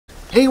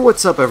Hey,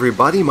 what's up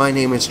everybody, my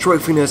name is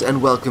Troyfinus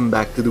and welcome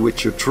back to The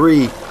Witcher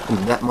 3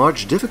 in that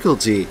March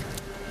difficulty.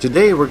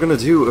 Today we're gonna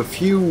do a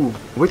few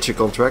Witcher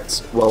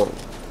contracts, well,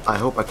 I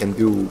hope I can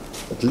do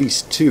at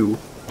least 2.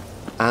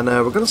 And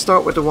we're gonna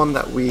start with the one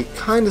that we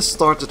kinda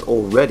started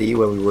already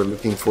when we were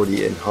looking for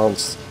the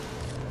enhanced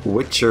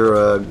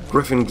Witcher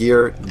Griffin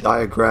gear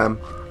diagram,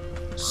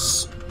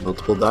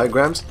 multiple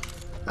diagrams.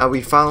 And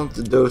we found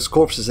those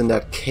corpses in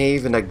that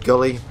cave, in that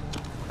gully.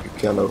 You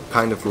can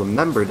kind of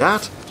remember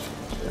that.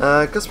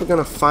 Because we're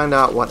gonna find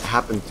out what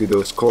happened to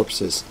those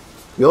corpses.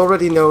 We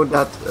already know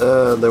that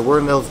there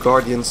were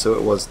Nilfgaardians, so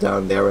it was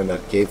down there in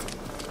that cave.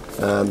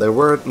 There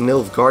were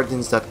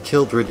Nilfgaardians that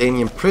killed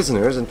Redanian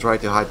prisoners and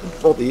tried to hide the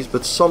bodies,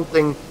 but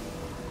something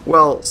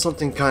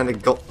kinda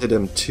got to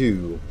them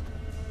too.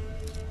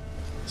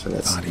 So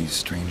let's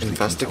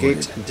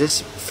investigate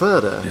this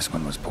further. This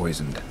one was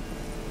poisoned.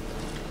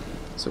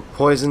 So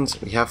poisoned,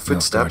 we have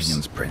footsteps.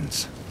 Nilfgaardian's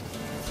prints.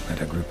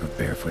 Led a group of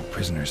barefoot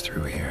prisoners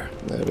through here.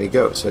 There we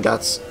go. So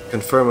that's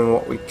confirming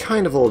what we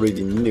kind of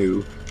already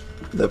knew.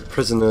 The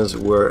prisoners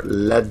were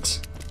led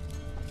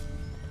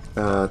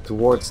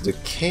towards the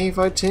cave,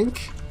 I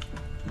think.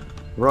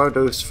 Where are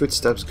those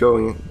footsteps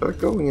going? They're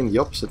going in the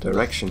opposite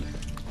direction.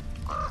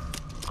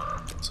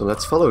 So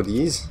let's follow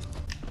these.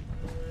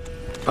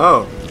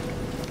 Oh,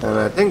 and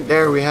I think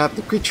there we have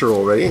the creature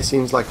already. It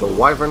seems like a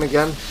wyvern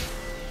again.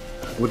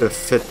 Would have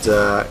fit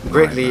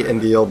greatly in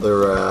the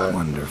other.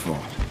 Wonderful.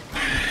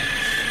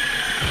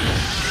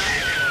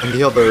 In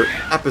the other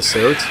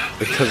episode,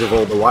 because of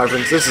all the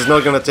wyverns. This is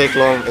not gonna take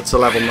long, it's a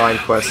level 9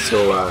 quest,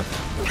 so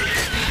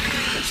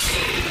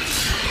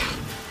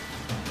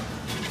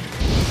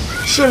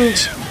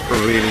shouldn't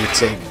really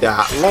take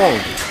that long.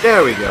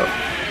 There we go.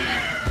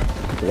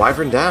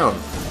 Wyvern down.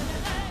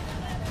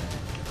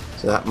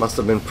 So that must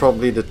have been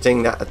probably the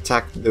thing that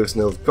attacked those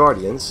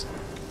Nilfgaardians.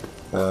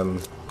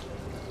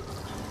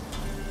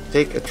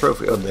 Take a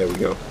trophy. Oh, there we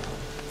go.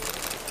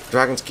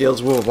 Dragon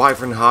scales, wool,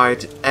 wyvern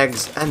hide,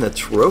 eggs, and a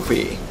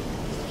trophy.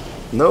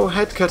 No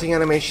head cutting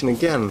animation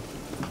again.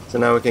 So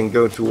now we can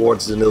go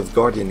towards the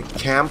Nilfgaardian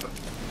camp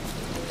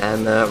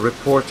and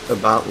report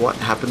about what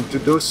happened to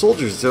those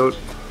soldiers. So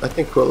I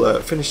think we'll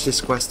finish this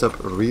quest up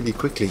really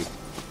quickly.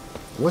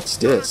 What's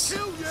this?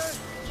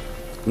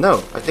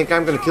 No, I think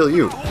I'm gonna kill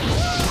you.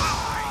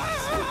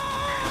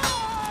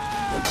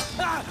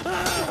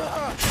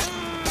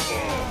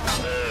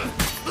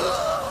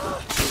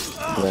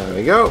 There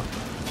we go.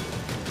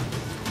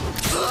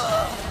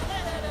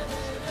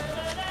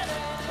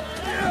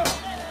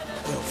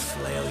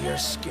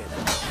 Skin.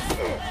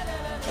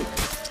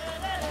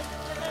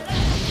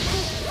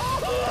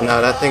 Now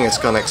that thing is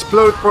gonna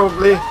explode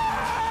probably.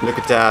 Look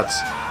at that.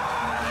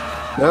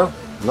 No?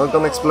 Not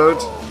gonna explode?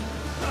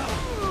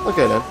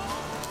 Okay then.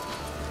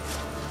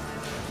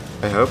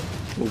 I hope.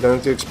 It's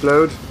going to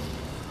explode?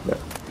 No.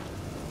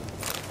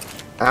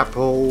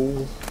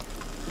 Apple.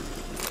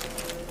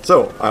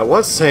 So, I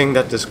was saying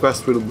that this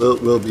quest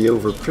will be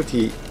over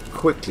pretty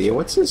quickly.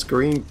 What's this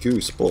green goo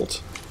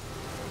spot?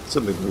 It's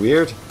a bit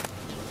weird.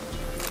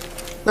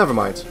 Never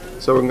mind.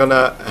 So we're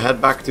gonna head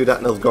back to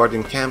that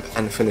Nilfgaardian camp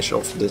and finish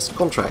off this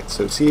contract.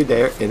 So see you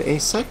there in a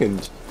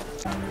second.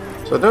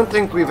 So I don't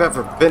think we've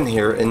ever been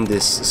here in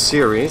this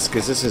series,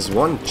 because this is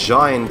one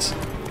giant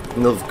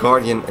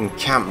Nilfgaardian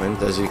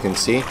encampment, as you can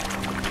see,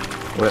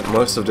 with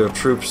most of their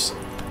troops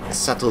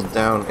settled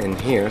down in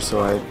here.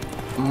 So I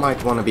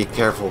might want to be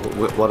careful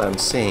with what I'm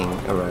saying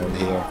around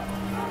here.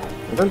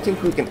 I don't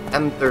think we can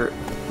enter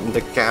the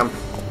camp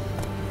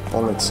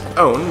on its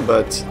own,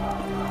 but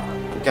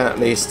can at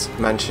least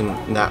mention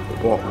that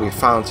what we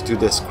found to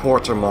this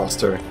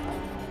quartermaster.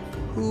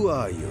 Who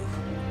are you?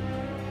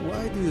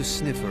 Why do you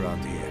sniff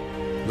around here?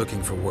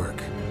 Looking for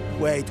work.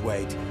 Wait.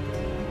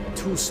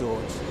 2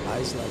 swords,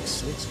 eyes like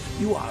slits.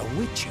 You are a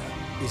witcher,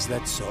 is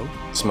that so?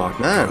 Smart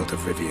man. Geralt of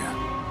Rivia.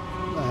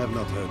 I have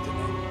not heard the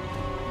name.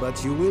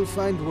 But you will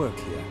find work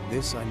here,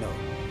 this I know.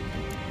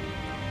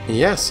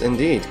 Yes,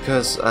 indeed,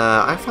 because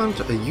I found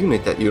a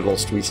unit that you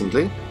lost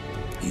recently.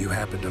 You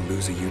happened to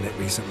lose a unit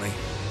recently?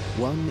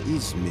 One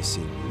is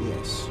missing,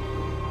 yes.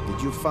 Did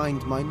you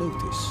find my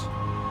notice?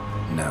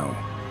 No.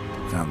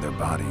 Found their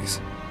bodies.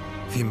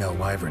 Female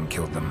wyvern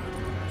killed them.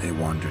 They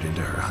wandered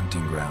into her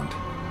hunting ground.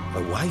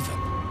 A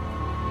wyvern?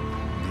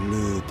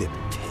 Bleu de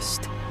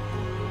peste.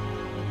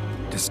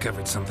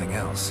 Discovered something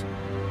else.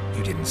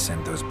 You didn't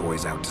send those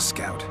boys out to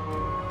scout.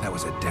 That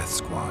was a death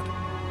squad.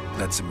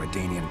 Led some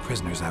Redanian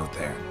prisoners out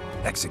there.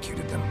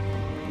 Executed them.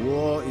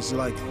 War is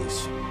like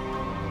this.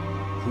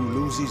 Who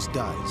loses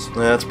dies.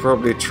 That's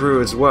probably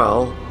true as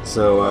well.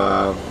 So,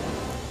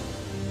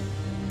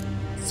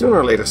 sooner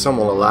or later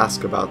someone will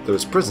ask about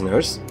those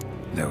prisoners.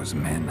 Those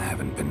men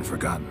haven't been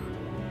forgotten.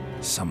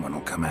 Someone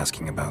will come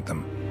asking about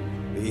them.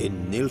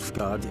 In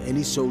Nilfgaard,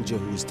 any soldier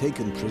who is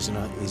taken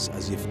prisoner is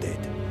as if dead.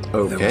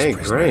 Okay, Those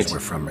prisoners great. were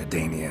from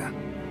Redania.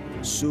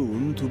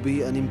 Soon to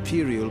be an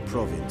imperial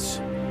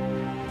province.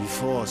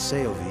 Before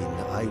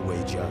Seovin, I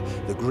wager,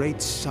 the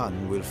great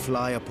sun will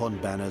fly upon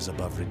banners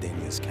above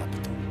Redania's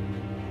capital.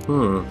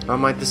 I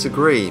might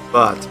disagree,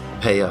 but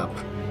pay up.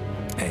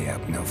 Hey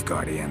up,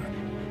 Nilfgaardian.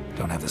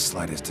 Don't have the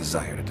slightest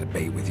desire to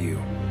debate with you.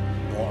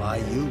 Or are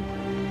you?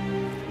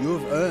 You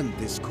have earned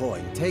this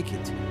coin. Take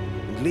it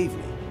and leave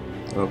me.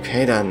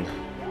 Okay then.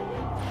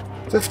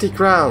 50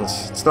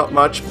 crowns. It's not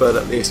much, but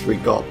at least we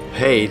got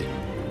paid.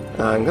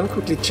 I'm gonna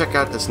quickly check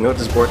out this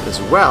notice board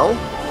as well.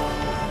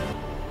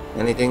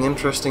 Anything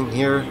interesting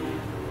here?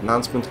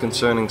 Announcement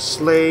concerning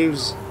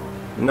slaves.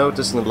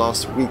 Notice in the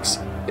last weeks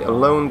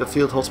alone the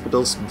field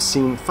hospitals have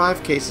seen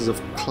 5 cases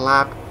of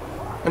clap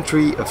and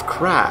 3 of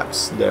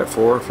crabs.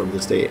 Therefore, from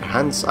this day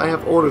hence, I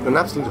have ordered an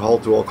absolute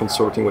halt to all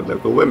consorting with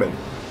local women.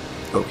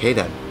 Okay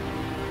then.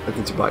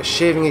 Looking to buy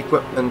shaving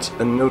equipment.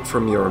 A note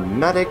from your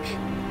medic.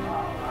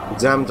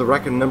 Examine the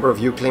record number of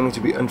you claiming to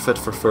be unfit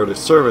for further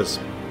service.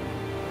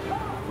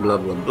 Blah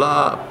blah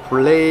blah.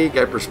 Plague.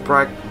 I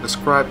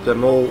prescribed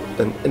them all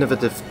an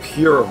innovative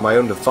cure of my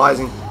own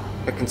devising.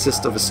 It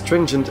consists of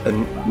astringent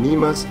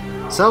enemas,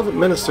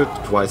 self-administered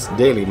twice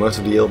daily. Most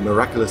of the ill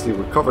miraculously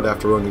recovered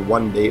after only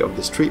 1 day of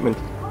this treatment,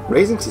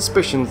 raising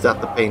suspicions that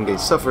the pain they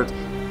suffered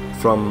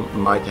from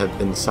might have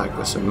been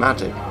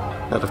psychosomatic.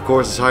 That of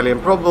course is highly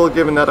improbable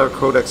given that our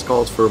codex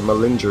calls for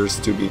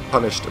malingers to be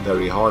punished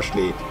very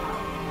harshly.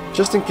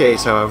 Just in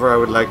case, however, I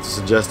would like to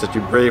suggest that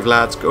you brave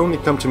lads only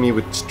come to me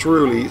with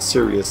truly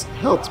serious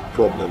health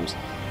problems.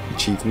 The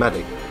Chief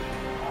Medic.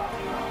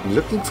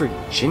 Looking for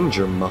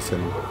ginger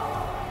muffin.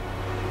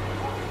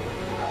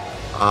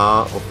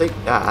 I'll take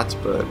that,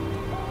 but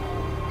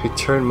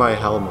return my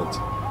helmet.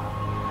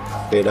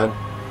 Okay then.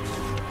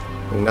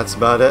 And that's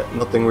about it.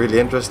 Nothing really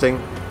interesting.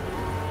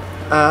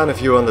 And a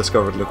few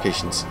undiscovered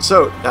locations.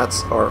 So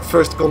that's our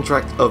first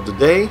contract of the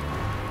day.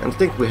 And I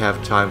think we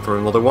have time for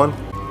another one.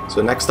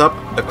 So next up,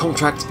 a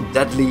contract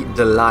Deadly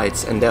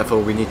Delights. And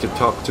therefore we need to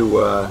talk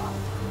to a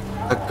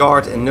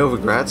guard in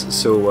Novigrad.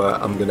 So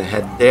I'm gonna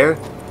head there.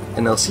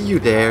 And I'll see you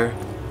there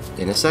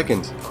in a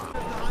second.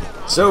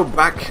 So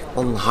back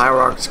on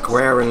Hierarch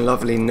Square in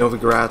lovely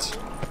Novigrad,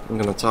 I'm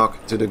gonna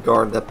talk to the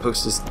guard that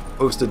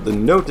posted the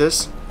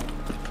notice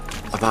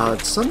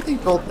about something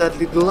called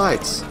Deadly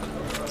Delights.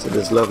 So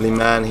this lovely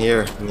man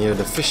here near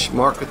the fish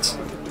market.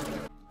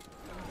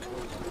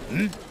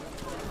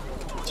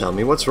 Tell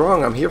me what's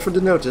wrong, I'm here for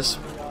the notice.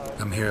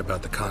 I'm here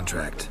about the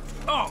contract.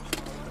 Oh,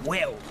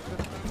 well,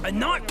 a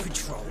night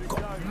patrol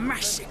got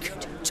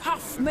massacred.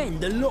 Tough men,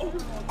 the lot,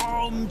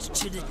 armed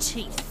to the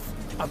teeth.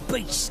 A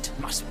beast,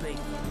 must be.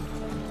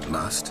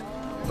 Must?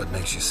 What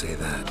makes you say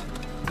that?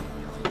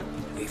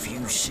 If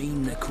you've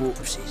seen the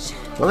corpses.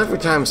 Well, every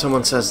time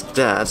someone says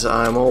that,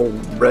 I'm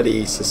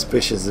already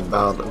suspicious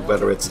about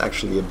whether it's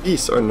actually a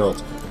beast or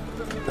not.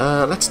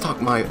 Let's talk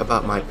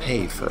about my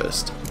pay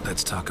first.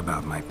 Let's talk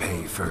about my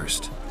pay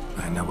first.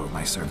 I know what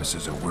my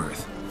services are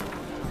worth.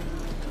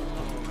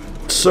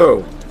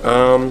 So,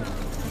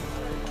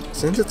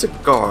 since it's a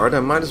guard, I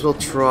might as well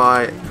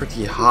try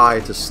pretty high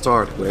to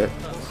start with.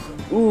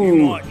 Ooh.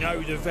 You might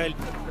know the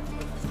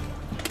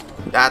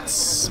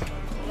That's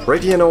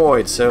pretty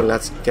annoyed, so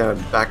let's get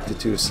back to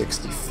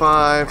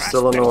 265,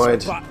 still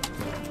annoyed.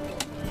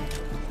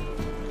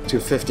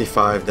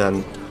 255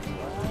 then.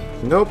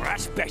 Nope.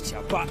 That's better,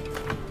 but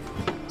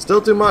Still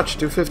too much,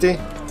 250.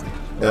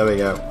 There we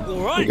go.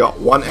 Alright. We got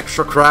 1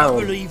 extra I crown.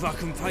 believe I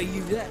can pay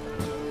you that.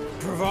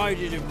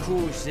 Provided, of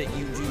course, that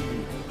you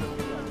do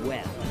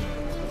well.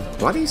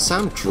 Why do you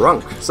sound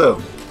drunk? So,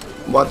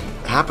 what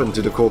happened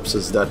to the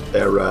corpses that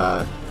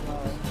they're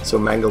so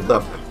mangled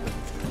up,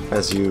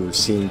 as you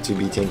seem to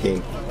be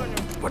thinking?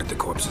 What did the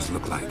corpses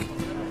look like?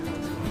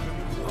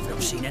 I've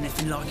not seen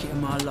anything like it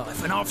in my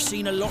life, and I've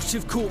seen a lot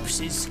of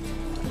corpses.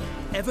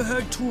 Ever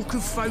heard talk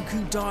of folk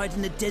who died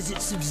in the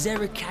deserts of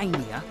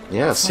Zerrikania?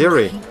 Yeah,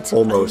 Siri,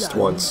 almost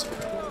once.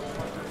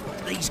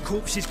 These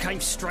corpses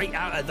came straight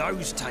out of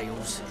those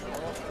tales.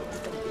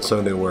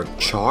 So they were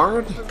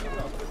charred?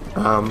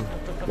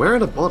 Where are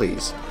the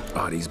bodies?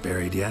 Bodies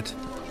buried yet?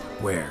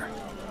 Where?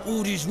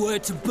 Orders were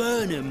to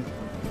burn them.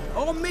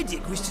 Our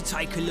medic was to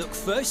take a look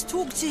first.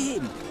 Talk to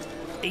him.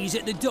 He's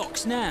at the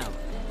docks now.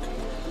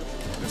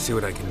 Let's see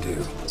what I can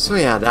do. So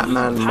yeah, that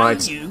man Pay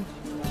might... you.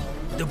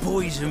 The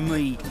boys and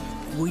me,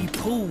 we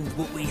pulled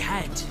what we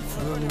had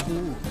for a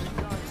reward.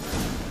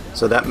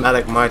 So that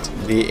medic might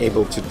be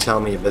able to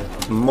tell me a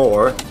bit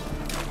more.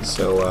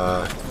 So,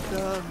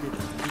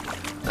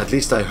 at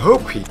least I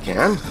hope he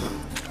can.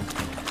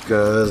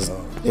 Because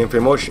the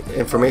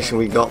information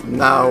we got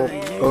now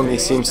only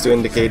seems to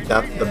indicate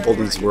that the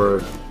bodies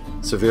were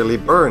severely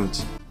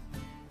burned.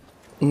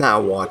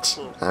 Now what?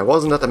 I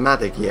wasn't at the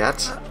medic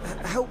yet.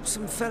 Help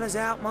some fellas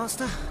out,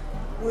 Master.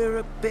 We're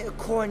a bit of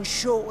coin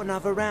short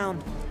another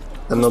round.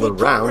 Another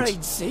round?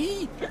 Comrades,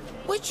 see?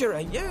 Witcher,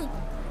 ain't you?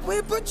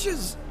 We're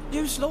butchers.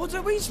 You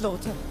slaughter, we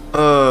slaughter.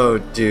 Oh,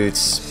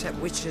 dudes. Except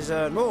witchers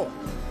are law.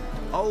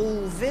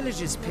 Old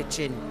villagers pitch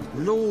in.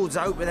 Lords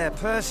open their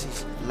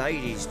purses.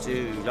 Ladies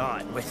do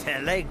like with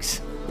their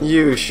legs.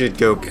 You should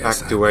go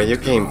Guess back to where I've you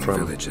been to the came wrong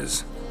from.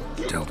 Villages.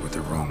 Dealt with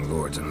the wrong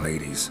lords and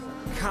ladies.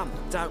 Come,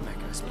 don't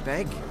make us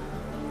beg.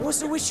 What's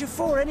the witcher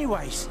for,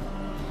 anyways?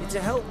 It's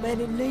to help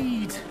men in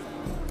need.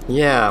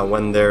 Yeah,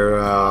 when they're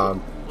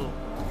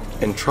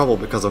in trouble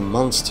because of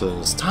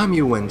monsters. Time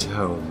you went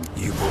home.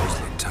 You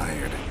boys look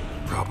tired.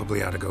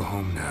 Probably ought to go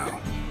home now.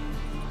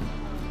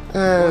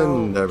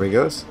 And there we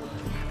goes.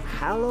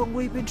 How long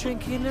we been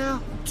drinking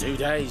now? 2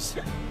 days.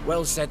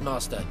 Well said,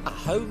 Master.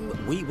 Home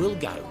we will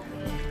go.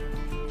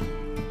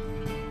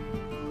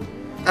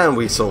 And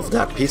we solved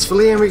that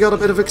peacefully, and we got a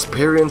bit of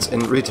experience in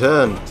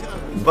return.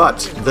 But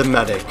the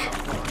medic.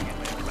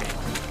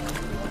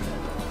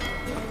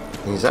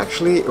 He's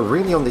actually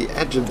really on the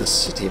edge of the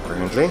city,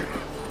 apparently.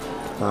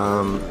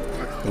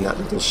 In that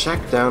little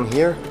shack down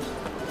here.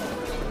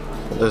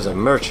 There's a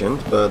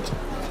merchant, but...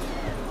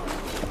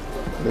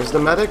 There's the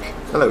medic.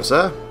 Hello,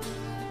 sir.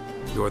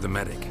 You're the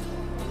medic.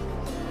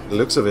 The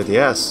looks of it,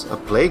 yes. A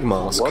plague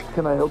mask. What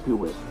can I help you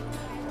with?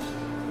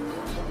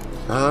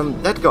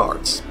 Dead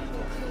guards.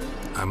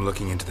 I'm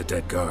looking into the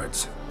dead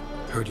guards.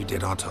 Heard you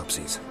did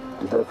autopsies.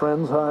 Did their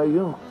friends hire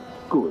you?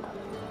 Good.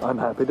 I'm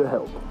happy to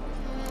help.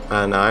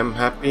 And I'm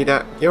happy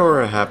that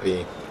you're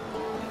happy.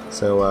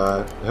 So,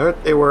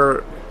 heard they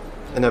were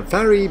in a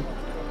very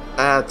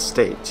bad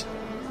state.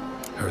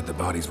 Heard the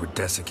bodies were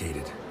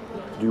desiccated.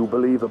 Do you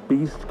believe a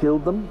beast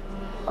killed them?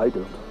 I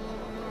don't.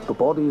 The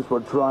bodies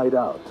were dried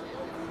out.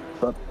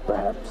 But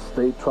perhaps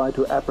they tried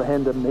to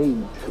apprehend a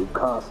mage who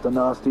cast a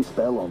nasty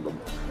spell on them.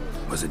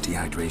 Was it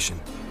dehydration?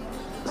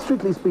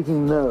 Strictly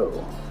speaking, no.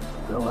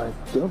 Though I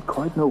don't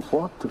quite know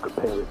what to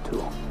compare it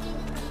to.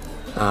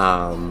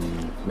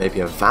 Maybe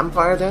a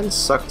vampire then?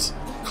 Sucked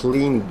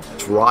clean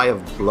dry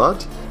of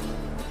blood?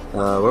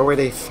 Where were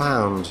they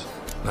found?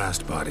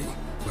 Last body.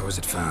 Where was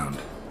it found?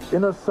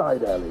 In a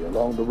side alley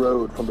along the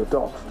road from the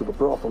docks to the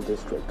brothel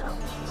district.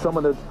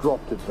 Someone had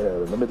dropped it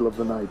there in the middle of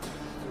the night.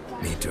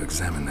 Need to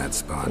examine that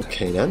spot.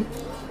 Okay then.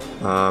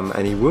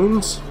 Any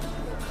wounds?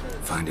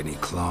 Find any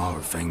claw or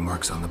fang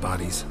marks on the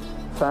bodies?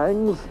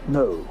 Fangs?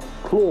 No.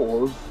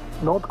 Claws?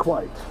 Not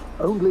quite.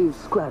 Only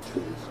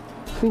scratches.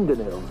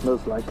 Fingernails,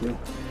 most likely.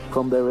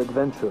 From their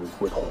adventures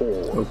with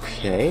whores.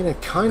 Okay,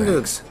 that kind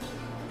Thanks.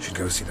 Should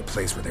go see the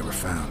place where they were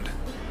found.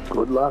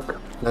 Good luck.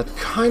 That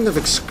kind of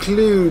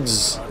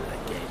excludes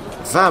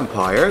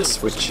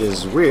vampires, which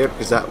is weird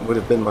because that would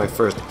have been my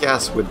first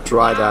guess with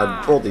dried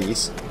out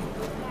bodies.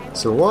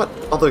 So what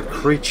other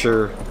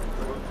creature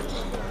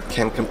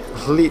can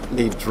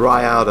completely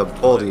dry out a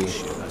body?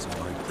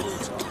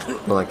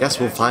 Well, I guess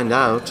we'll find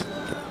out.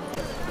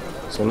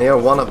 So near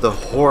one of the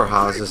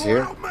whorehouses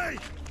here.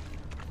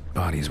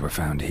 Bodies were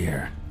found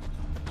here.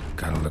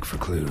 Gotta look for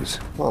clues.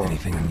 Oh.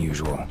 Anything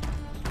unusual.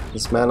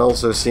 This man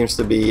also seems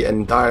to be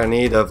in dire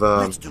need of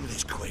Let's do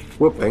this quick.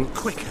 whooping.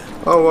 Quicker.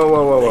 Oh, whoa,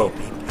 whoa, whoa, whoa.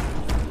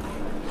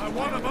 I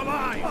want him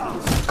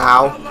alive.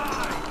 Ow.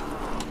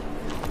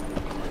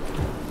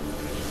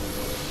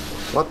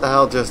 What the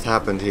hell just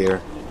happened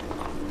here?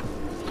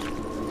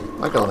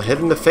 I got hit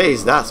in the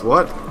face, that's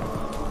what.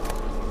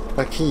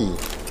 A key.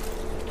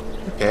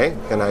 Okay,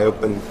 can I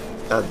open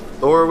that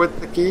door with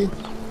the key?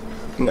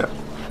 No.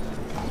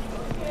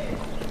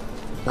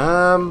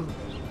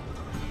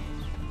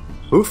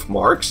 Hoof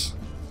marks?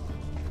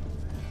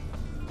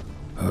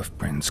 Hoof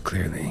prints,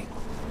 clearly.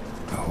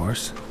 A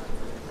horse?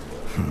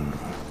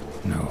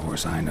 No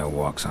horse I know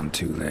walks on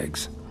 2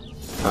 legs.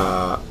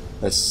 A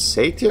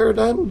satyr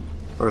then?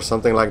 Or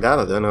something like that.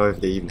 I don't know if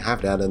they even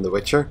have that in The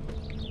Witcher.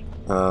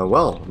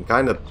 Well, I'm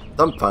kind of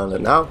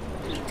dumbfounded now.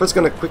 First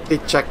gonna quickly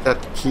check that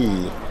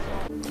key.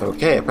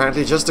 Okay,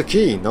 apparently just a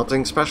key,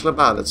 nothing special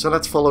about it. So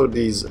let's follow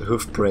these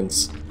hoof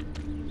prints.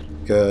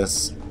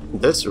 Because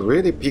this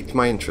really piqued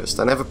my interest.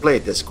 I never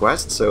played this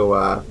quest,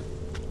 so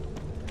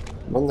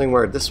wondering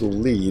where this will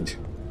lead.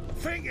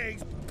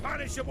 Thinking's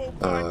punishable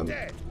by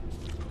death.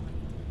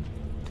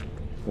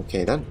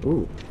 Okay then.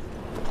 Ooh.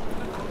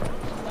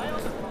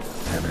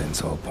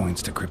 Evidence all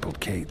points to crippled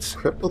Kate's.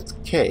 Crippled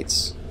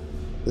Kate's.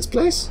 This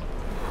place?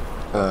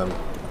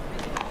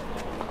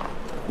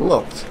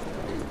 Locked.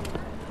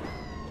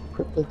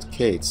 Crippled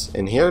Kate's.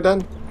 In here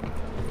then?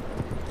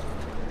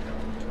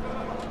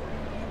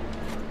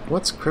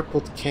 What's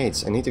Crippled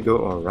Kate's? I need to go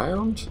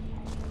around?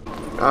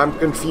 I'm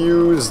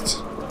confused.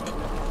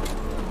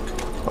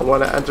 I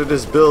want to enter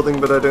this building,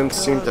 but I don't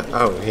seem to...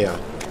 Oh, here.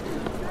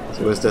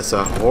 So is this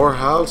a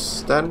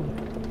whorehouse then?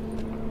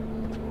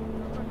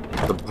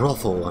 The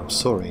brothel, I'm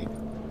sorry.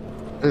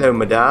 Hello,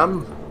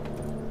 madame.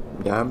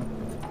 Madame.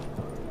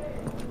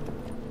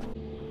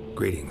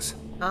 Greetings.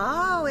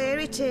 Oh, here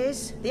it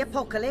is. The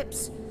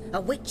apocalypse.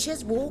 A witch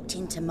has walked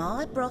into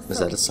my brothel. Is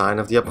that a sign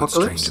of the What's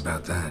apocalypse? strange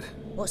about that?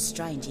 What's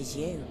strange is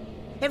you.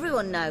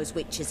 Everyone knows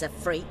witches are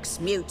freaks,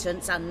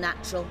 mutants,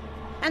 unnatural.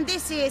 And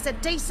this here's a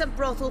decent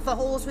brothel for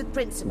whores with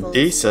principles.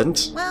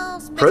 Decent? Well,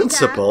 spit it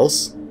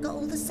Principles? out. Got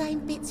all the same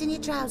bits in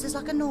your trousers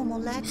like a normal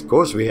lad. Of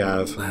course we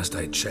have. Last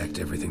I checked,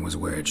 everything was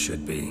where it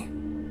should be.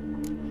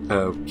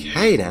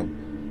 Okay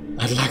then.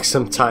 I'd like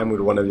some time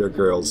with one of your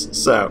girls.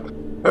 So,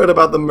 heard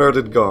about the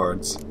murdered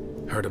guards.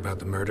 Heard about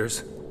the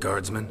murders?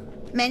 Guardsmen?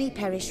 Many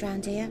perish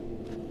round here.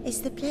 It's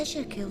the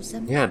pleasure kills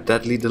them. Yeah,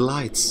 deadly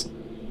delights.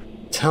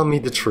 Tell me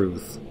the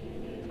truth.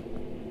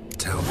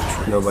 Tell the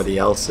truth. Nobody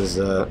else is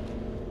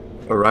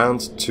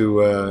around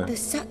to The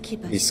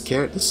succubus. be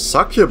scared. The It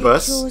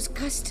succubus? draws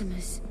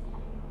customers.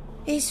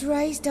 It's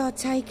raised our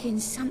take in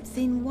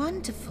something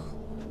wonderful.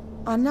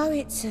 I know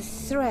it's a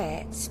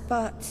threat,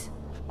 but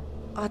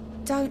I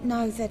don't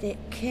know that it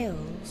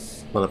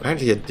kills. Well,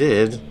 apparently it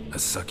did. A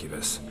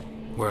succubus.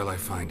 Where'll I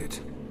find it?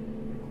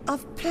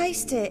 I've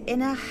placed it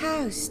in a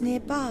house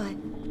nearby.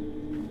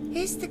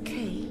 Here's the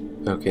key.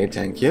 Okay,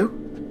 thank you.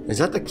 Is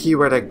that the key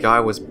where that guy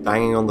was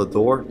banging on the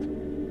door?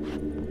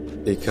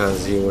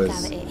 Because he was...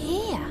 Have it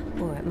here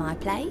or at my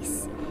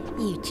place.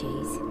 You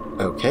choose.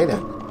 Okay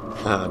then.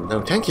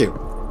 No, thank you.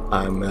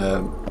 I'm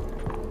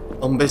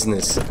on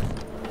business.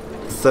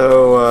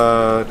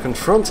 So,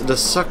 confront the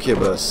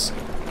succubus.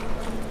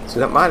 So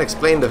that might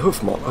explain the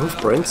hoof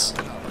prints.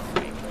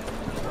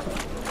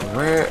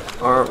 Where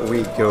are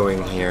we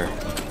going here?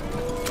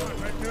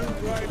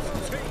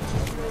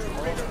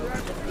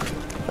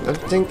 I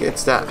don't think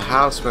it's that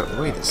house where...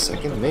 Wait a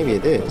second, maybe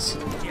it is.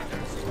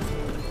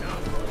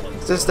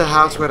 Is this the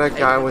house where that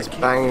guy was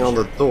banging on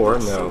the door?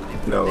 No,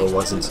 no it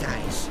wasn't.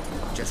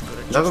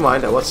 Never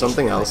mind, that was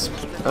something else.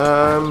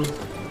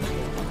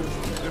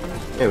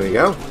 Here we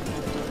go.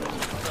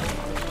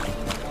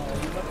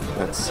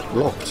 That's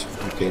locked.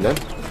 Okay then.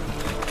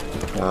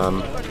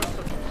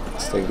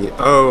 Let's take the...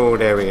 Oh,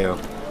 there we go.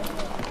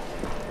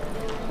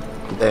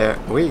 There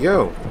we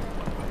go.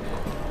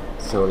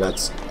 So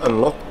let's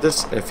unlock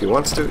this if he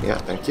wants to. Yeah,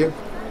 thank you.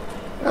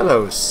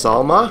 Hello,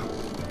 Salma.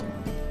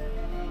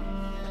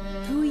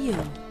 Who are you?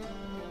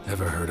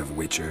 Ever heard of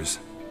witchers?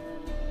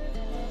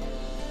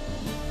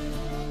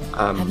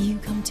 Have you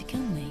come to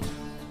kill me?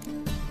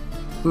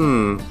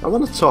 I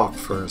want to talk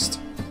first.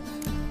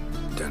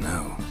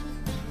 Dunno.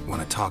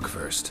 Wanna talk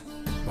first?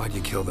 Why'd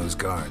you kill those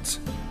guards?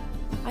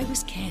 I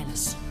was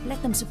careless.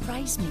 Let them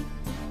surprise me.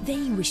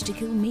 They wished to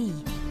kill me.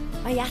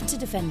 I had to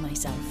defend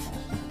myself.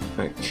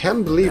 I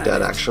can't believe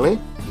that, actually.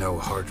 No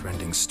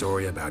heartrending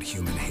story about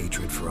human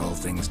hatred for all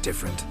things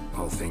different,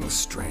 all things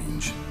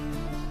strange.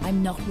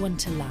 I'm not one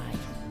to lie,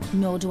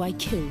 nor do I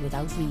kill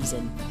without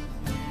reason.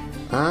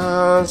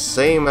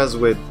 Same as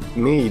with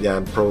me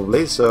then,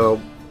 probably, so...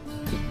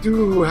 I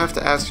do have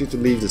to ask you to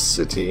leave the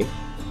city.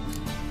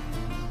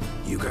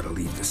 You gotta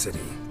leave the city.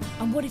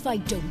 And what if I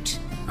don't?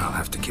 I'll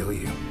have to kill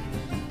you.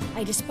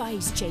 I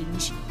despise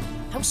change.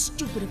 How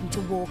stupid of me to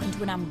walk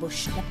into an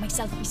ambush, let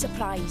myself be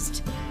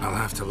surprised. I'll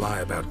have to lie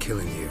about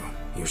killing you.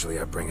 Usually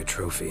I bring a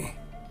trophy.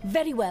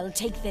 Very well,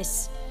 take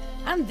this.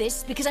 And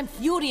this, because I'm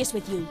furious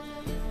with you.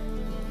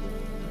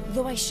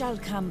 Though I shall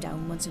calm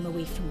down once I'm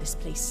away from this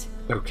place.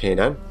 Okay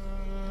then.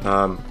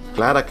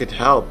 Glad I could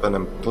help, and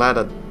I'm glad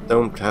I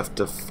don't have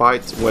to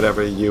fight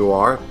whatever you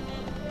are.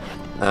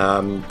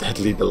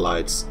 Deadly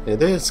Delights.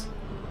 It is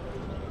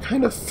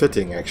kind of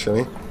fitting,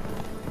 actually.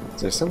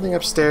 Is there something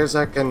upstairs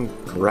I can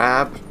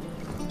grab?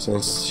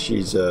 Since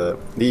she's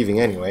leaving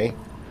anyway.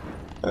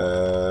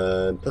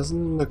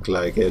 Doesn't look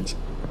like it.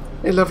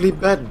 A lovely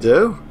bed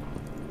though.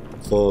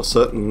 For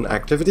certain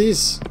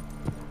activities.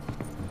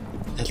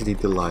 Deadly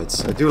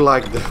Delights. I do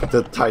like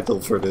the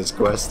title for this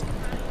quest.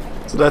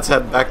 So let's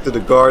head back to the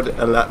guard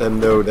and let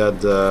them know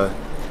that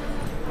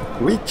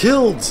we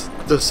killed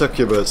the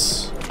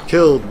succubus.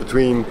 Killed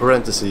between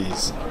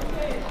parentheses.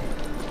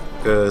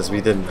 Because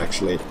we didn't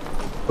actually.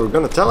 We're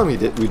gonna tell him we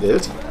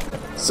did.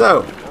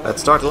 So,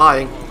 let's start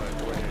lying.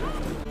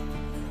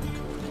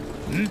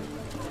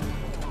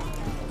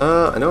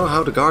 I know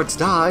how the guards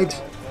died.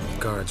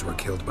 Guards were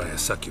killed by a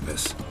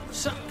succubus.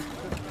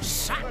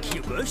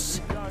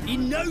 Succubus?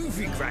 In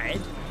Novigrad?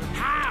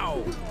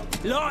 How?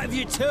 Light of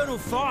the eternal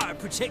fire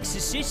protects the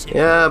city.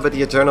 Yeah, but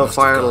the eternal Must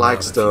have fire gone out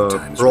likes a few the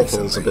times brothels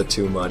a recently. bit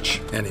too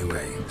much.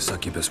 Anyway,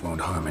 succubus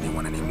won't harm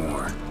anyone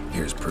anymore.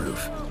 Here's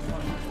proof.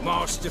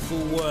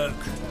 Masterful work,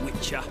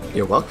 Witcher.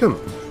 You're welcome.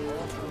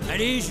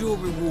 And here's your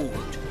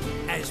reward,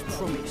 as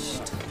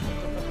promised.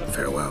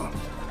 Farewell.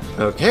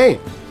 Okay,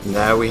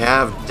 now we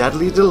have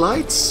Deadly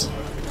Delights.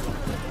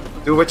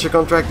 2 Witcher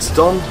contracts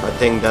done. I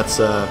think that's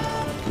a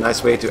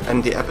nice way to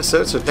end the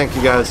episode. So thank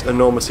you guys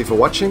enormously for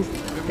watching.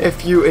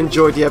 If you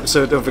enjoyed the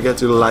episode, don't forget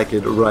to like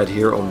it right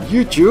here on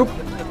YouTube.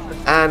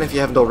 And if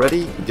you haven't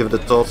already, give it a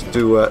thought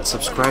to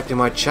subscribe to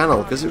my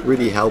channel, because it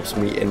really helps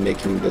me in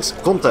making this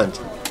content.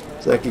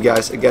 So thank you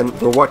guys again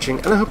for watching,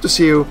 and I hope to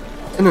see you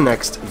in the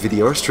next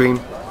video or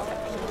stream.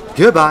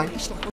 Goodbye!